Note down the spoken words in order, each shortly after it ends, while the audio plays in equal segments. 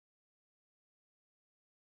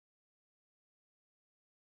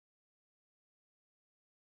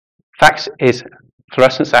FACS is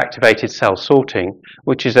fluorescence activated cell sorting,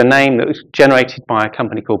 which is a name that was generated by a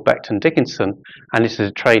company called Becton Dickinson, and this is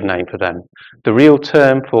a trade name for them. The real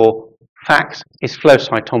term for FACS is flow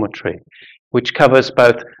cytometry, which covers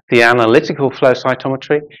both the analytical flow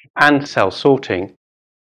cytometry and cell sorting.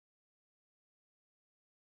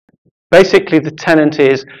 Basically, the tenet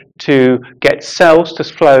is to get cells to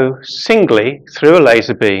flow singly through a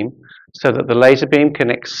laser beam so that the laser beam can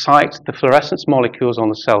excite the fluorescence molecules on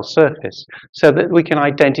the cell surface so that we can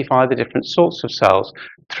identify the different sorts of cells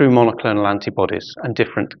through monoclonal antibodies and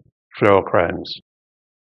different fluorochromes.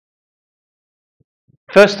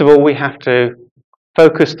 First of all, we have to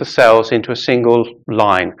focus the cells into a single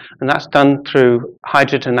line, and that's done through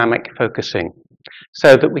hydrodynamic focusing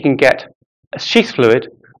so that we can get a sheath fluid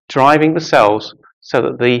driving the cells so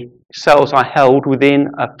that the cells are held within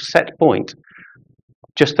a set point,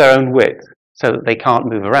 just their own width, so that they can't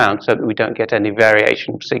move around, so that we don't get any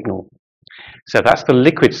variation of signal. So that's the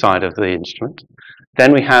liquid side of the instrument.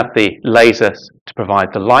 Then we have the lasers to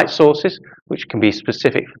provide the light sources, which can be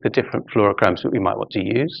specific for the different fluorochromes that we might want to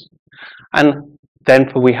use. And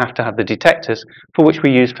then we have to have the detectors, for which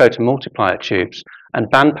we use photomultiplier tubes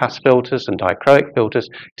and bandpass filters and dichroic filters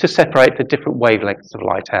to separate the different wavelengths of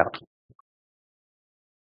light out.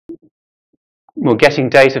 We're getting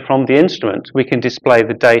data from the instrument. We can display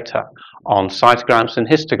the data on cytograms and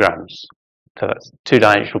histograms. So that's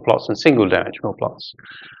two-dimensional plots and single-dimensional plots.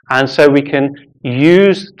 And so we can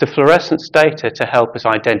use the fluorescence data to help us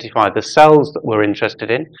identify the cells that we're interested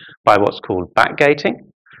in by what's called backgating.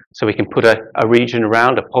 So we can put a region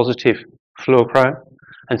around a positive fluorochrome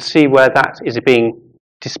and see where that is being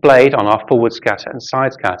displayed on our forward scatter and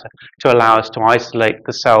side scatter to allow us to isolate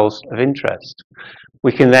the cells of interest.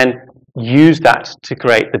 We can then use that to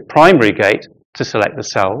create the primary gate to select the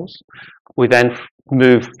cells. We then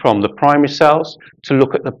move from the primary cells to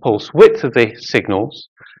look at the pulse width of the signals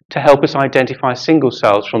to help us identify single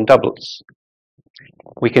cells from doublets.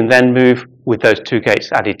 We can then move with those two gates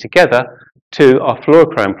added together to our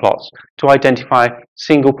fluorochrome plots to identify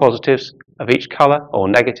single positives of each color or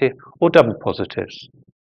negative or double positives.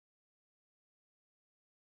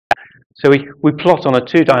 So we plot on a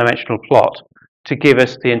two-dimensional plot to give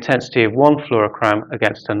us the intensity of one fluorochrome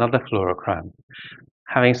against another fluorochrome.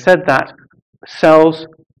 Having said that, cells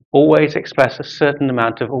always express a certain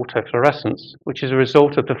amount of autofluorescence, which is a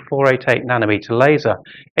result of the 488 nanometer laser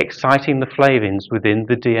exciting the flavins within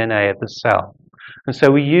the DNA of the cell. And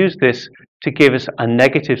so we use this to give us a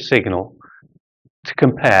negative signal to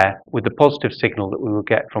compare with the positive signal that we will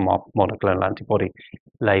get from our monoclonal antibody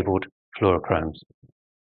labeled fluorochromes.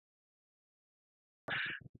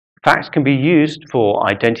 FACS can be used for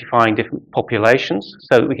identifying different populations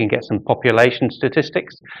so that we can get some population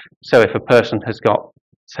statistics. So if a person has got,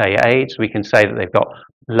 say, AIDS, we can say that they've got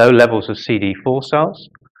low levels of CD4 cells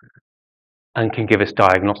and can give us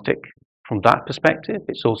diagnostic from that perspective.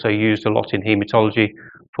 It's also used a lot in hematology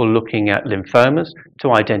for looking at lymphomas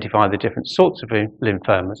to identify the different sorts of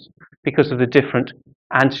lymphomas because of the different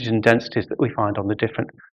antigen densities that we find on the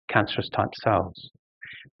different cancerous type cells.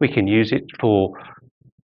 We can use it for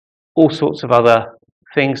all sorts of other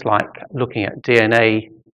things like looking at DNA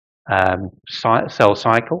cell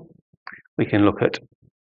cycle. We can look at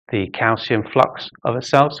the calcium flux of a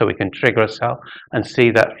cell, so we can trigger a cell and see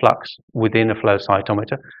that flux within a flow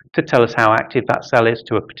cytometer to tell us how active that cell is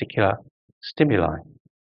to a particular stimuli.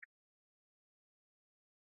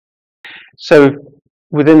 So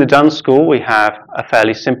within the Dunn School, we have a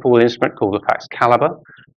fairly simple instrument called the FACS Caliber,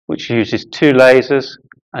 which uses two lasers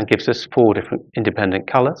and gives us 4 different independent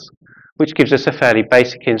colors, which gives us a fairly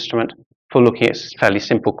basic instrument for looking at fairly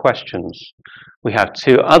simple questions. We have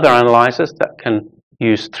 2 other analyzers that can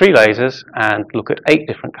use 3 lasers and look at 8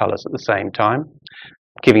 different colors at the same time,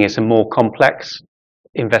 giving us a more complex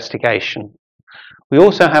investigation. We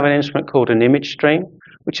also have an instrument called an image stream,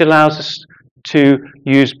 which allows us to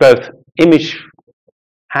use both image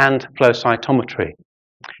and flow cytometry.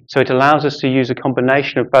 So it allows us to use a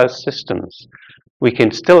combination of both systems. We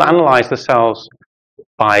can still analyze the cells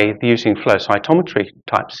by using flow cytometry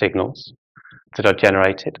type signals that are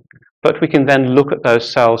generated, but we can then look at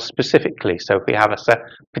those cells specifically. So if we have a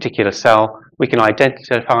particular cell, we can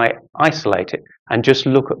identify, isolate it, and just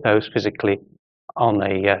look at those physically on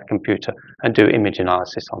a computer and do image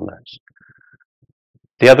analysis on those.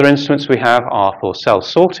 The other instruments we have are for cell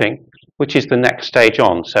sorting, which is the next stage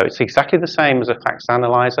on. So it's exactly the same as a FACS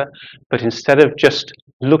analyzer, but instead of just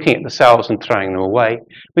looking at the cells and throwing them away,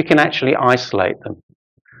 we can actually isolate them.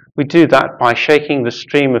 We do that by shaking the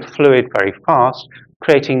stream of fluid very fast,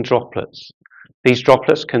 creating droplets. These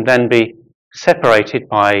droplets can then be separated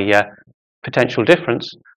by potential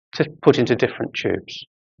difference to put into different tubes.